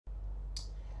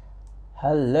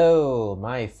Hello,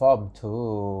 my Form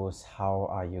 2s. How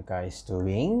are you guys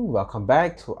doing? Welcome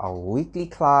back to our weekly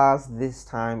class. This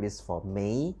time is for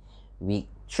May, week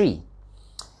 3.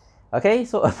 Okay,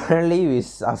 so apparently we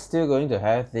are still going to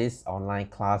have this online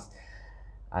class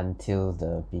until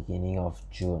the beginning of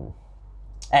June.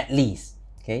 At least.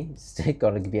 Okay, still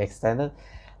gonna be extended.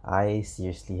 I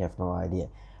seriously have no idea.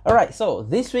 Alright, so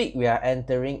this week we are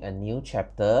entering a new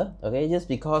chapter. Okay, just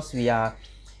because we are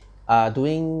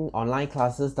doing online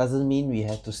classes doesn't mean we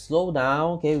have to slow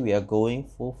down. Okay, we are going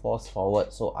full force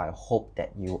forward, so I hope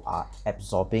that you are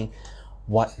absorbing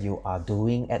what you are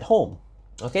doing at home.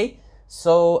 Okay,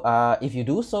 so if you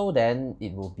do so, then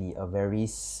it will be a very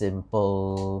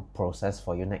simple process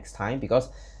for you next time, because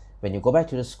when you go back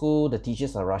to the school, the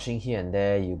teachers are rushing here and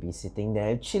there, you'll be sitting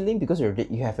there chilling because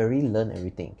you have already learned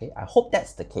everything. Okay, I hope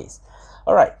that's the case.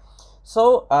 All right,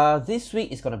 so this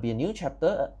week is going to be a new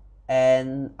chapter,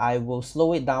 and I will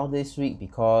slow it down this week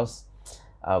because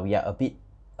we are a bit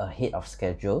ahead of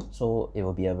schedule, so it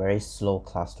will be a very slow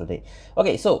class today.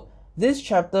 Okay, so this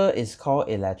chapter is called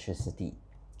electricity.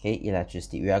 Okay,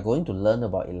 electricity. We are going to learn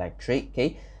about electric.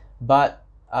 Okay, but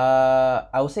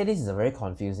I would say this is a very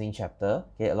confusing chapter.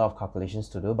 Okay, a lot of calculations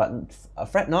to do, but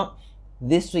fret not,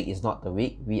 this week is not the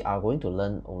week. We are going to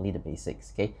learn only the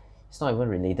basics. Okay, it's not even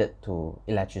related to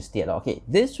electricity at all. Okay,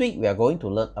 this week we are going to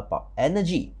learn about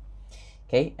energy.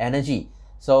 Okay, energy.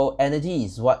 So energy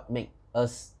is what makes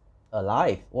us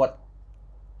alive, what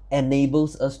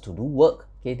enables us to do work.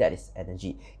 Okay, that is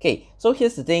energy. Okay, so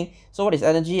here's the thing. So what is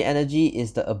energy? Energy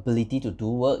is the ability to do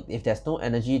work. If there's no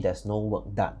energy, there's no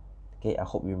work done. Okay, I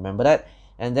hope you remember that.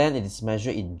 And then it is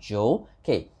measured in joule.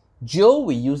 Okay, joule,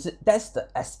 we use it, that's the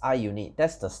SI unit,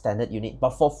 that's the standard unit. But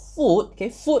for food,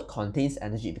 okay, food contains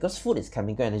energy because food is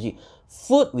chemical energy.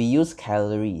 Food, we use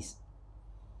calories.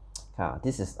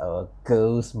 This is a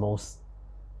girl's most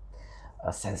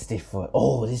sensitive food.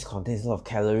 Oh, this contains a lot of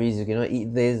calories. You cannot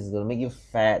eat this, it's gonna make you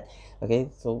fat.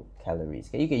 Okay, so calories.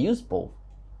 Okay, you can use both.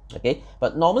 Okay,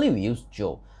 but normally we use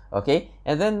joule. Okay,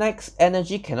 and then next,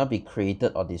 energy cannot be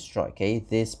created or destroyed. Okay,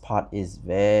 this part is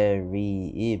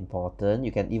very important.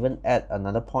 You can even add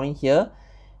another point here.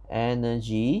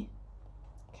 Energy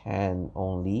can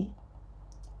only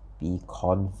be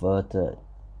converted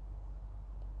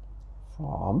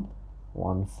from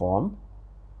one form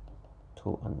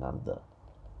to another.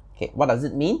 Okay, what does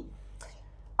it mean?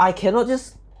 I cannot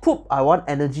just I want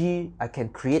energy, I can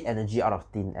create energy out of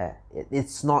thin air.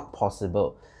 It's not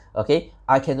possible. Okay,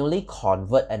 I can only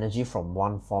convert energy from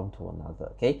one form to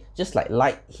another. Okay, just like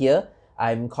light here,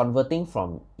 I'm converting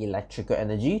from electrical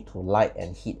energy to light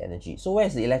and heat energy. So where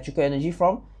is the electrical energy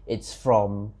from? It's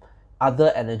from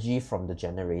other energy from the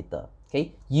generator.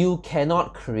 Okay, you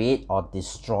cannot create or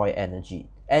destroy energy.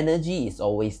 Energy is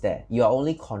always there. You are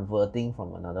only converting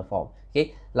from another form.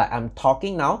 Okay, like I'm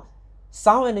talking now,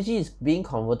 sound energy is being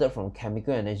converted from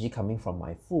chemical energy coming from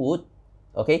my food.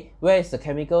 Okay, where is the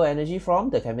chemical energy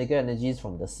from? The chemical energy is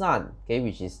from the sun, okay,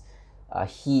 which is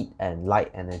heat and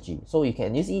light energy. So you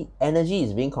can use energy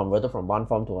is being converted from one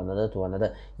form to another to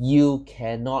another. You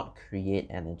cannot create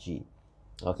energy.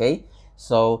 Okay,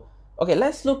 so okay,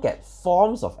 let's look at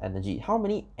forms of energy. How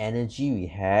many energy we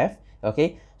have?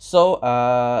 Okay, so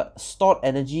stored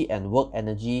energy and work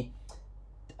energy.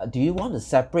 Do you want to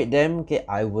separate them? Okay,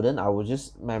 I wouldn't. I would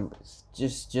just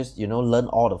you know, learn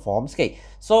all the forms. Okay,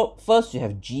 so first you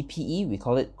have GPE. We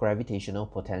call it gravitational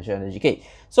potential energy. Okay,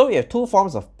 so we have two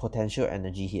forms of potential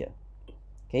energy here.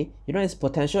 Okay, you know, it's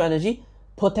potential energy.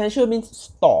 Potential means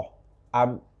store.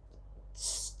 I'm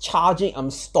charging,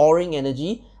 I'm storing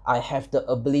energy. I have the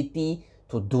ability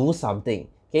to do something.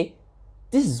 Okay,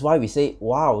 this is why we say,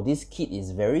 wow, this kid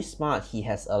is very smart. He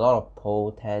has a lot of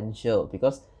potential,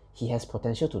 because he has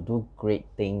potential to do great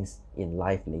things in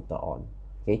life later on.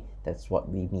 Okay, that's what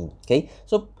we mean. Okay,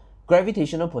 so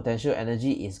gravitational potential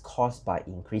energy is caused by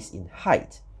increase in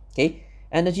height. Okay,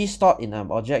 energy stored in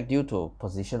an object due to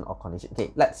position or condition.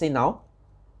 Okay, let's say now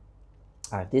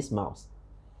I have this mouse.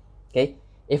 Okay,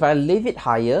 if I leave it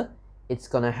higher, it's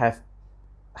gonna have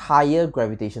higher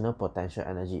gravitational potential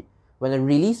energy. When I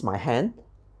release my hand,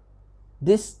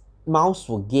 this mouse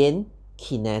will gain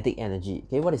kinetic energy.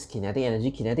 Okay, what is kinetic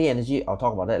energy? Kinetic energy, I'll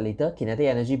talk about that later. Kinetic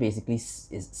energy basically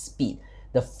is speed.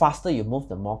 The faster you move,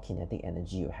 the more kinetic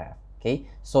energy you have. Okay,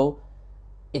 so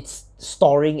it's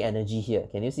storing energy here.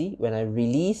 Can you see? When I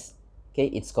release, okay,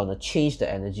 it's gonna change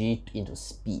the energy into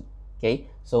speed. Okay,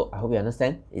 so I hope you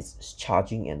understand. It's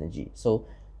charging energy. So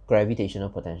gravitational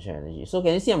potential energy. So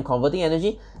can you see I'm converting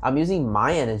energy? I'm using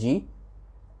my energy,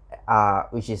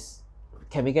 which is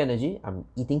chemical energy. I'm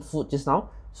eating food just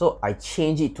now, so I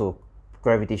change it to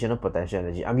gravitational potential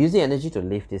energy. I'm using energy to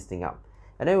lift this thing up.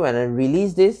 And then when I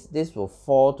release this, this will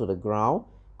fall to the ground,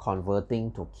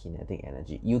 converting to kinetic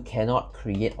energy. You cannot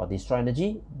create or destroy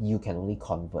energy, you can only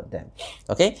convert them.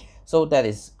 Okay, so that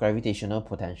is gravitational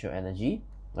potential energy.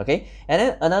 Okay, and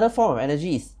then another form of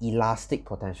energy is elastic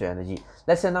potential energy.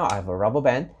 Let's say now I have a rubber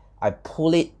band, I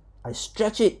pull it, I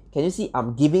stretch it. Can you see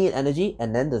I'm giving it energy,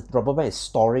 and then the rubber band is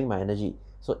storing my energy?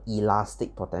 So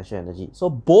elastic potential energy. So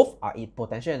both are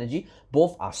potential energy,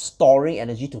 both are storing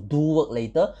energy to do work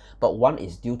later, but one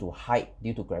is due to height,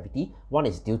 due to gravity, one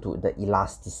is due to the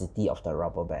elasticity of the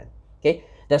rubber band. Okay,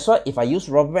 that's why if I use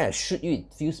rubber band, I shoot you,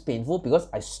 it feels painful because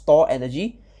I store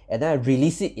energy and then I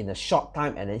release it in a short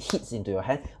time and then hits into your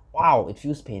hand. Wow, it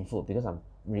feels painful because I'm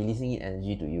releasing it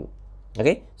energy to you.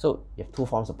 Okay, so you have two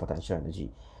forms of potential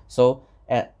energy. So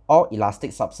all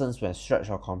elastic substance, when stretched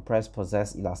or compressed,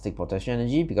 possess elastic potential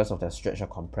energy because of their stretch or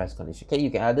compressed condition. Okay,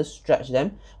 you can either stretch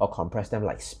them or compress them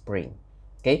like spring.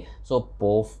 Okay, so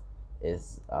both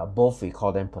we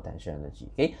call them potential energy.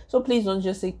 Okay, so please don't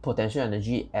just say potential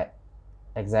energy at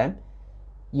exam.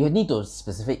 You need to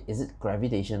specify, is it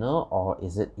gravitational or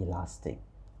is it elastic?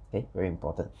 Okay, very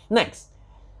important. Next,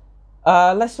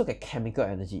 let's look at chemical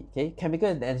energy. Okay, chemical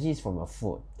energy is from your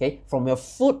food. Okay, from your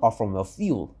food or from your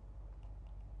fuel.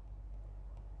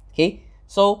 Okay,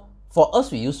 so for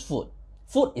us, we use food.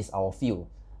 Food is our fuel.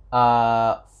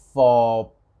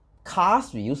 For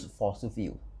cars, we use fossil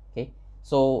fuel. Okay,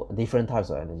 so different types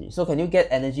of energy. So can you get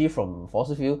energy from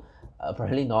fossil fuel?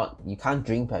 Apparently not. You can't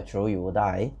drink petrol, you will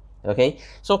die. Okay,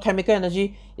 so chemical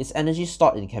energy is energy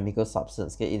stored in chemical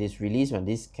substance. Okay, it is released when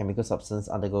this chemical substance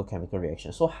undergo chemical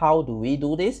reaction. So how do we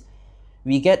do this?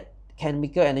 We get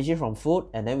chemical energy from food,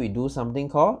 and then we do something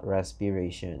called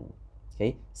respiration.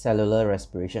 Okay, cellular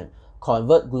respiration.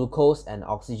 Convert glucose and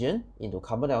oxygen into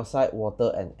carbon dioxide,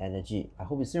 water, and energy. I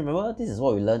hope you still remember, this is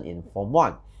what we learned in Form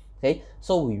 1. Okay,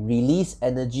 so we release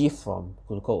energy from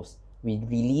glucose. We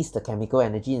release the chemical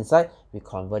energy inside, we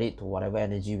convert it to whatever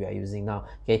energy we are using now.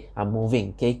 Okay, I'm moving,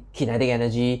 okay, kinetic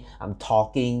energy, I'm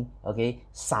talking, okay,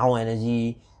 sound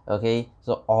energy, okay,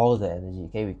 so all the energy,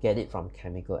 okay, we get it from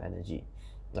chemical energy.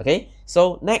 Okay,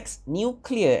 so next,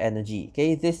 nuclear energy.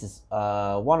 Okay, this is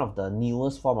one of the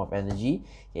newest form of energy.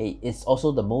 Okay, it's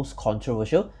also the most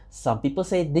controversial. Some people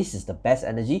say this is the best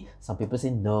energy, some people say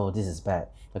no, this is bad.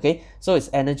 Okay, so it's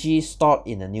energy stored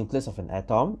in the nucleus of an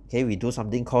atom. Okay, we do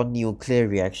something called nuclear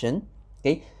reaction.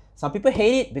 Okay, some people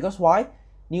hate it because why?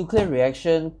 Nuclear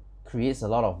reaction creates a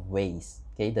lot of waste.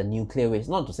 Okay, the nuclear waste,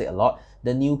 not to say a lot,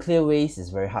 the nuclear waste is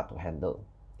very hard to handle.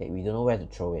 Okay, we don't know where to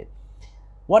throw it.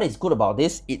 What is good about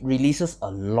this? It releases a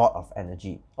lot of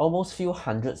energy, almost few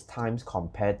hundreds times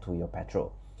compared to your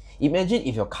petrol. Imagine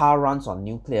if your car runs on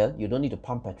nuclear, you don't need to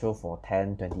pump petrol for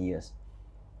 10, 20 years.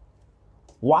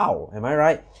 Wow, am I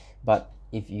right? But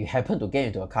if you happen to get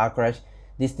into a car crash,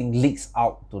 this thing leaks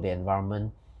out to the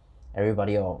environment,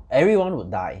 everyone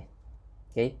would die.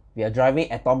 Okay, we are driving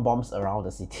atom bombs around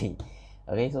the city.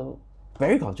 Okay, so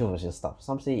very controversial stuff.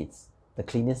 Some say it's the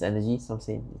cleanest energy, some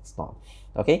say it's not.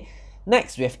 Okay,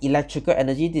 next we have electrical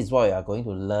energy. This is what we are going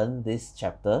to learn this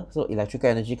chapter. So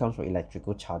electrical energy comes from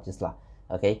electrical charges lah.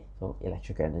 Okay, so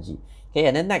electrical energy. Okay,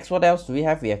 and then next, what else do we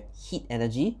have? We have heat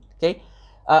energy. Okay,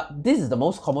 this is the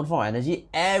most common form of energy.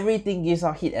 Everything gives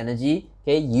out heat energy.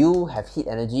 Okay, you have heat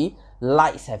energy,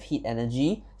 lights have heat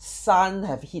energy, sun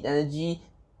have heat energy,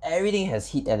 everything has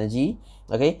heat energy.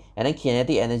 Okay, and then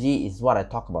kinetic energy is what I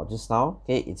talked about just now.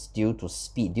 Okay, it's due to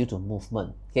speed, due to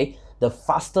movement. Okay, the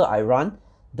faster I run,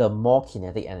 the more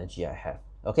kinetic energy I have.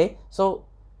 Okay, so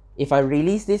if I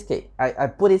release this, okay, I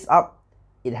put this up,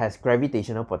 it has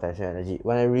gravitational potential energy.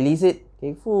 When I release it,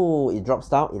 okay, it drops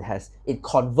down, it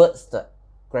converts the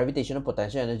gravitational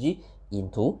potential energy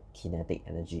into kinetic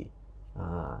energy.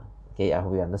 Okay, I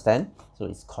hope you understand. So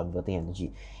it's converting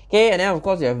energy. Okay, and then of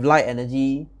course you have light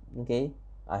energy. Okay,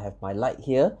 I have my light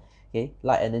here. Okay,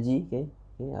 light energy. Okay,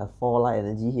 I have 4 light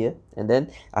energy here, and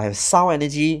then I have sound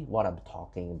energy. What I'm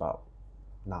talking about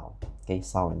now. Okay,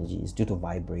 sound energy is due to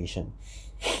vibration.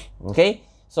 Okay,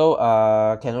 so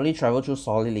can only travel through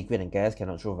solid, liquid, and gas,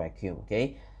 cannot through vacuum.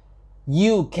 Okay,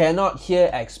 you cannot hear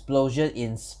explosion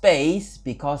in space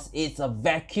because it's a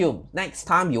vacuum. Next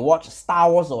time you watch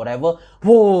Star Wars or whatever,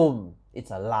 boom,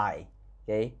 it's a lie.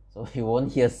 Okay, so you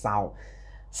won't hear sound.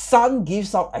 Sun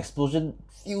gives out explosion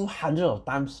few hundred of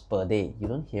times per day. You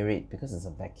don't hear it because it's a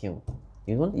vacuum.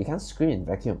 You can't scream in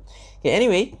vacuum. Okay,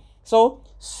 anyway, so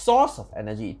source of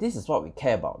energy, this is what we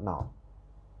care about now.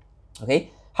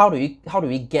 Okay, how do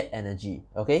we get energy?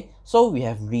 Okay, so we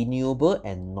have renewable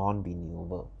and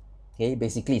non-renewable. Okay,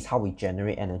 basically it's how we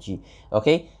generate energy.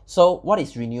 Okay, so what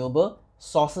is renewable?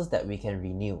 Sources that we can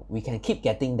renew, we can keep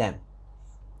getting them.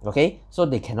 Okay, so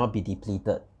they cannot be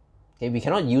depleted. Okay, we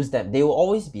cannot use them. They will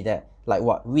always be there. Like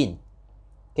what? Wind.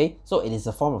 Okay, so it is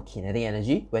a form of kinetic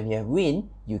energy. When you have wind,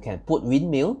 you can put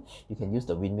windmill. You can use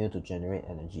the windmill to generate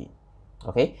energy.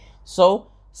 Okay, so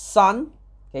sun,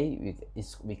 okay,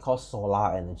 we call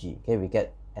solar energy. Okay, we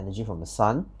get energy from the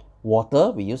sun. Water,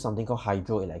 we use something called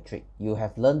hydroelectric. You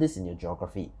have learned this in your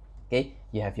geography. Okay,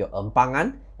 you have your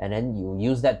empangan, and then you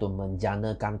use that to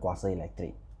menjanakan kuasa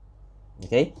elektrik.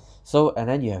 Okay, so and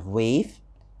then you have wave.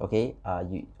 Okay,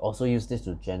 you also use this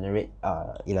to generate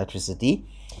electricity.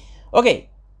 Okay,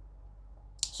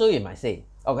 so you might say,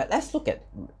 okay, let's look at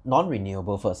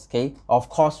non-renewable first. Okay, of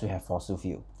course we have fossil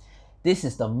fuel. This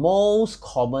is the most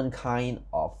common kind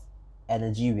of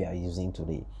energy we are using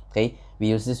today. Okay, we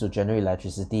use this to generate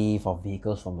electricity for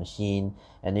vehicles, for machine,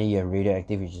 and then you have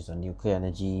radioactive, which is a nuclear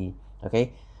energy.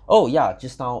 Okay, oh yeah,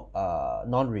 just now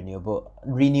non-renewable.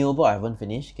 Renewable I haven't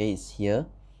finished. Okay, it's here.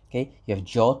 Okay, you have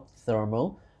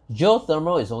geothermal.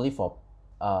 Geothermal is only for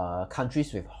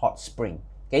countries with hot spring.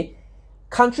 Okay,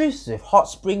 countries with hot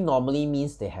spring normally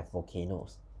means they have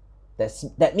volcanoes.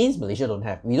 That means Malaysia don't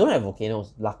have. We don't have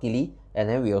volcanoes, luckily, and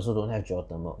then we also don't have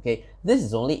geothermal. Okay, this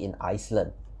is only in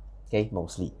Iceland. Okay,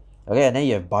 mostly. Okay, and then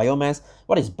you have biomass.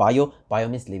 What is bio? Bio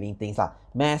means living things lah.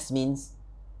 Mass means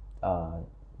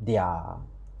they are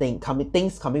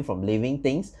things coming from living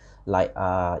things, like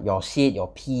your shit, your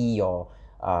pee, your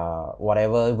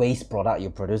whatever waste product you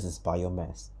produce is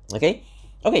biomass. Okay,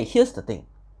 okay. Here's the thing.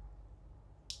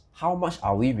 How much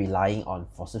are we relying on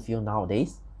fossil fuel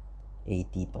nowadays?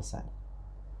 80%.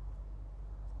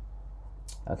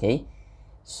 Okay,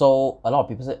 so a lot of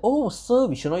people say, oh sir,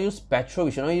 we should not use petrol,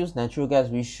 we should not use natural gas,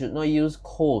 we should not use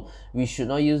coal, we should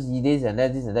not use this and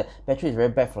that, this and that. Petrol is very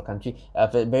bad for country,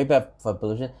 very bad for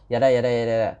pollution, yada yada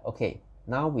yada yada. Okay,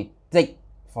 now we take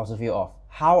fossil fuel off.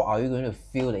 How are you going to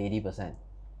fuel the 80%?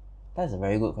 That's a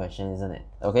very good question, isn't it?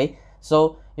 Okay,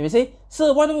 so you may say,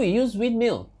 sir, why don't we use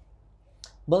windmill?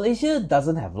 Malaysia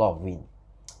doesn't have a lot of wind.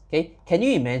 Okay, can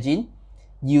you imagine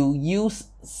you use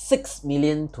 6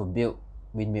 million to build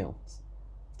windmills?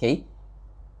 Okay,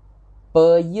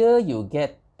 per year you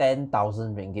get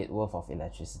 10,000 ringgit worth of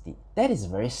electricity. That is a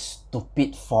very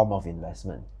stupid form of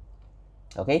investment.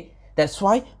 Okay, that's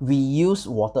why we use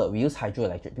water, we use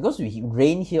hydroelectric, because we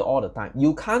rain here all the time.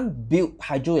 You can't build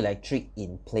hydroelectric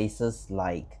in places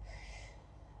like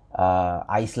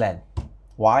Iceland.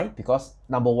 Why? Because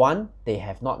number one, they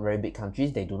have not very big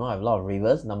countries, they do not have a lot of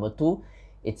rivers. Number two,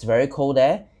 it's very cold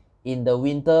there. In the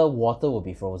winter, water will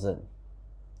be frozen.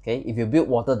 Okay, if you build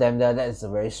water dam there, that is a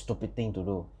very stupid thing to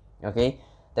do. Okay,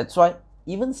 that's why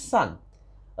even sun.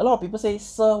 A lot of people say,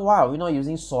 sir, why are we not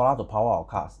using solar to power our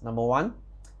cars? Number one,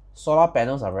 solar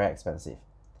panels are very expensive.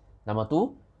 Number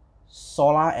two,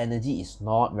 solar energy is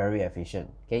not very efficient.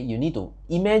 Okay, you need to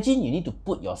imagine you need to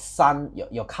put your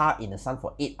car in the sun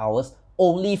for 8 hours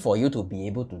only for you to be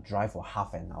able to drive for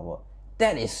half an hour.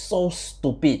 That is so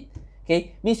stupid.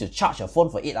 Okay, means you charge your phone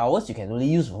for 8 hours, you can only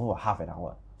use your phone for half an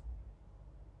hour.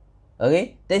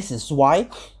 Okay, this is why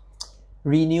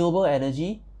renewable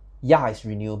energy, yeah, it's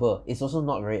renewable, it's also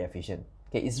not very efficient.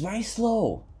 Okay, it's very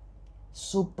slow,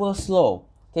 super slow.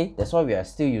 Okay, that's why we are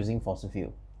still using fossil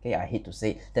fuel. Okay, I hate to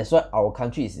say it. That's why our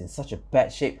country is in such a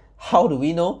bad shape. How do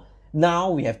we know?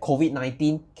 Now we have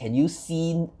COVID-19. Can you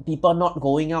see people not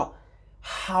going out?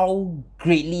 How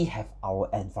greatly have our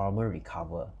environment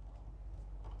recovered?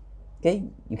 Okay,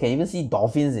 you can even see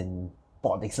dolphins in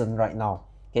Port Dickson right now.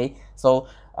 Okay, so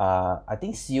I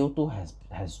think CO2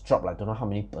 has dropped like don't know how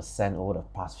many percent over the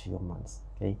past few months.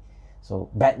 Okay,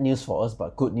 so bad news for us,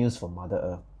 but good news for Mother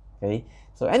Earth. Okay,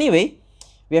 so anyway,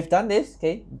 we have done this.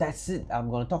 Okay, that's it.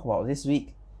 I'm going to talk about this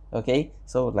week. Okay,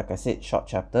 so like I said, short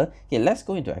chapter. Okay, let's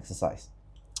go into exercise.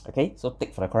 Okay, so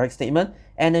tick for the correct statement.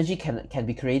 Energy can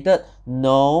be created.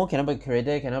 No, cannot be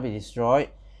created, cannot be destroyed.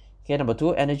 Okay, number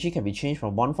two, energy can be changed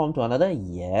from one form to another.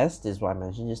 Yes, this is what I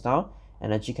mentioned just now.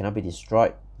 Energy cannot be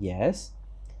destroyed. Yes.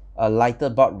 A lighter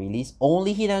bulb release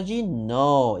only heat energy?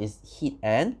 No, it's heat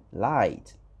and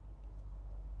light.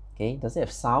 Okay, does it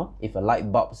have sound? If a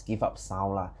light bulb give up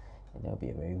sound lah, and that will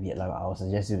be very weird lah. I will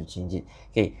suggest you to change it.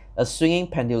 Okay, a swinging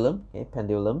pendulum. Okay,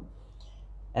 pendulum.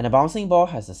 And a bouncing ball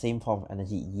has the same form of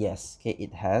energy. Yes, okay,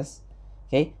 it has.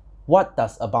 Okay, what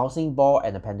does a bouncing ball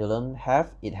and a pendulum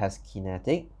have? It has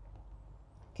kinetic,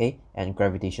 okay, and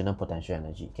gravitational potential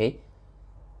energy. Okay,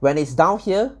 when it's down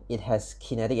here, it has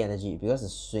kinetic energy because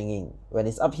it's swinging. When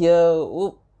it's up here,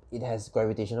 whoop, it has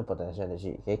gravitational potential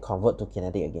energy. Okay, convert to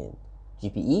kinetic again.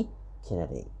 GPE,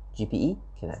 kinetic. GPE,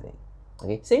 kinetic.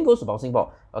 Okay, same goes to bouncing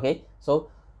ball. Okay, so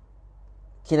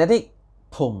kinetic,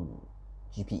 boom.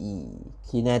 GPE,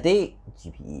 kinetic,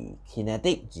 GPE,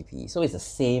 kinetic, GPE. So it's the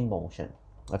same motion.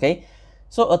 Okay,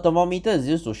 so a thermometer is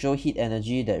used to show heat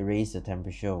energy that raises the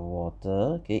temperature of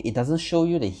water. Okay, it doesn't show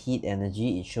you the heat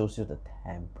energy, it shows you the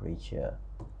temperature.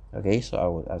 Okay,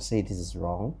 so I'll say this is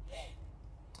wrong.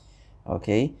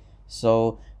 Okay,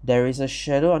 so there is a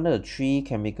shadow under the tree.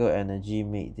 Chemical energy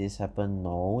made this happen.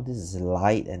 No, this is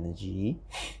light energy.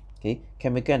 Okay,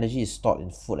 chemical energy is stored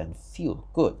in food and fuel.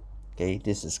 Good. Okay,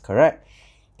 this is correct.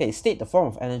 Okay, state the form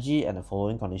of energy and the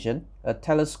following condition. A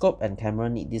telescope and camera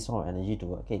need this form of energy to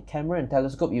work. Okay, camera and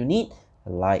telescope, you need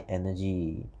light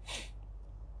energy.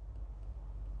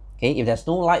 Okay, if there's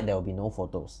no light, there will be no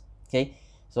photos. Okay,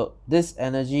 so this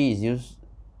energy is used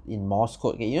in Morse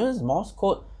code. Okay, you know this Morse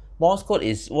code? Morse code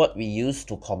is what we used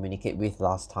to communicate with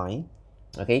last time.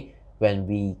 Okay, when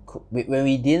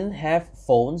we didn't have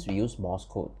phones, we used Morse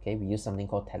code. Okay, we use something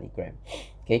called telegram.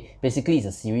 Okay, basically it's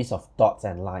a series of dots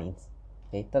and lines.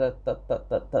 Okay,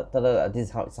 this is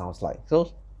how it sounds like.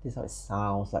 So this is how it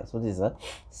sounds like. So this is a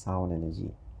sound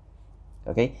energy.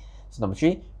 Okay, so number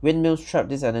 3, windmills trap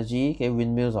this energy. Okay,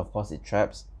 windmills, of course, it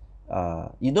traps.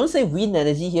 You don't say wind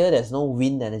energy here. There's no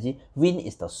wind energy. Wind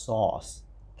is the source.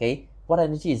 Okay, what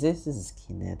energy is this? This is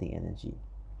kinetic energy.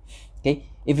 Okay,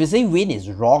 if you say wind is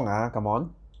wrong, come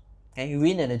on. Okay,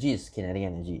 wind energy is kinetic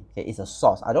energy. Okay, it's a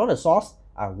source. I don't want the source.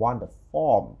 I want the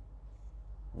form.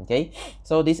 Okay,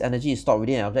 so this energy is stored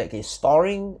within an object. Okay,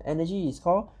 storing energy is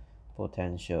called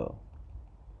potential.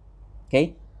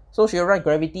 Okay, so should you write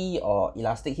gravity or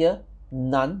elastic here?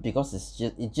 None, because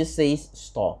it just says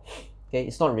store. Okay,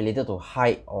 it's not related to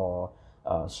height or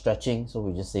stretching, so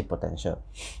we just say potential.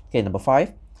 Okay, number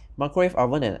 5, microwave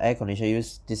oven and air conditioner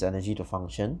use this energy to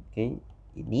function. Okay,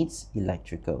 it needs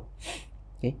electrical.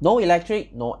 Okay, no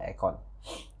electric, no aircon.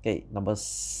 Okay, number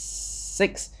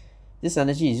 6, this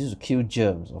energy is used to kill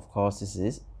germs. Of course, this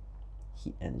is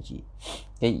heat energy.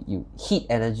 Okay, you heat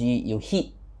energy, you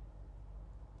heat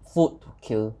food to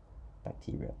kill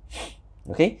bacteria.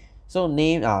 Okay, so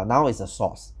name now is the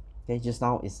source. Okay, just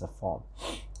now is the form.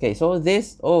 Okay, so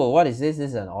this, what is this? This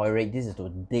is an oil rig. This is to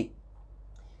dig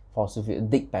fossil fuel,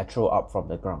 dig petrol up from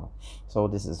the ground. So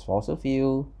this is fossil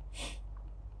fuel.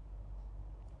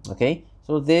 Okay,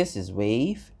 so this is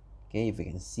wave. Okay, if you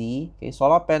can see. Okay,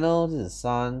 solar panel, this is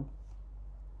sun.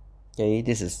 Okay,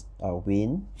 this is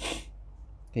wind.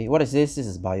 Okay, what is this? This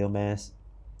is biomass.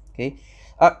 Okay,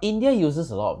 India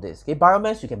uses a lot of this. Okay,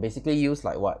 biomass you can basically use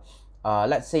like what?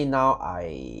 Let's say now I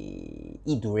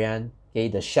eat durian. Okay,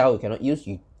 the shell you cannot use,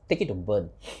 you take it to burn,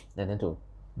 and then to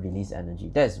release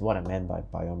energy. That's what I meant by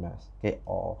biomass. Okay,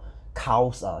 or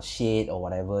cow's shit or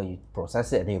whatever, you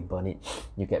process it and then you burn it,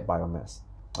 you get biomass.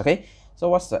 Okay, so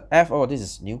what's the F? Oh, this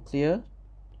is nuclear.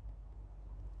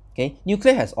 Okay,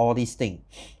 nuclear has all these things.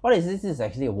 What is this? This is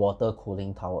actually a water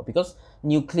cooling tower, because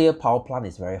nuclear power plant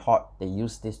is very hot. They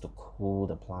use this to cool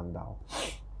the plant down.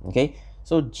 Okay,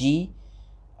 so G,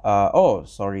 oh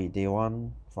sorry, they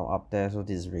want from up there, so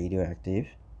this is radioactive.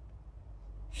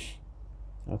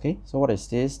 Okay, so what is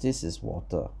this? This is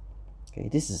water. Okay,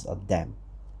 this is a dam.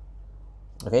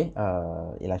 Okay,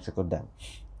 electrical dam.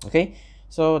 Okay,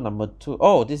 so number 2,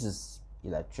 oh, this is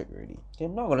electric already. Okay,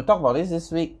 I'm not going to talk about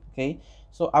this week. Okay,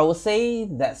 so I will say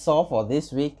that's all for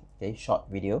this week. Okay, short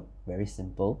video, very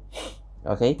simple.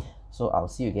 Okay, so I'll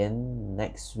see you again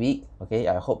next week. Okay,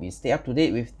 I hope you stay up to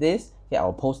date with this. Okay,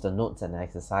 I'll post the notes and the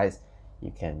exercise.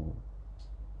 You can,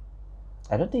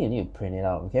 I don't think you need to print it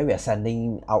out. Okay, we are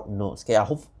sending out notes. Okay,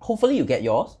 hopefully you get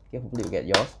yours. Okay, hopefully you get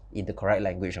yours in the correct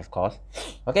language, of course.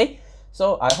 Okay,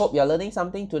 so I hope you're learning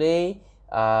something today.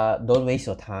 Don't waste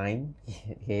your time.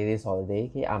 Okay, this holiday.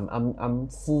 Okay, I'm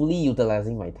fully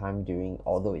utilizing my time during,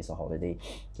 although it's a holiday.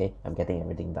 Okay, I'm getting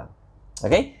everything done.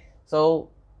 Okay, so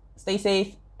stay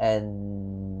safe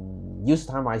and use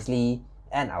time wisely,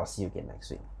 and I'll see you again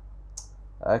next week.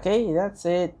 Okay, that's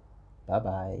it. Bye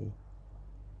bye.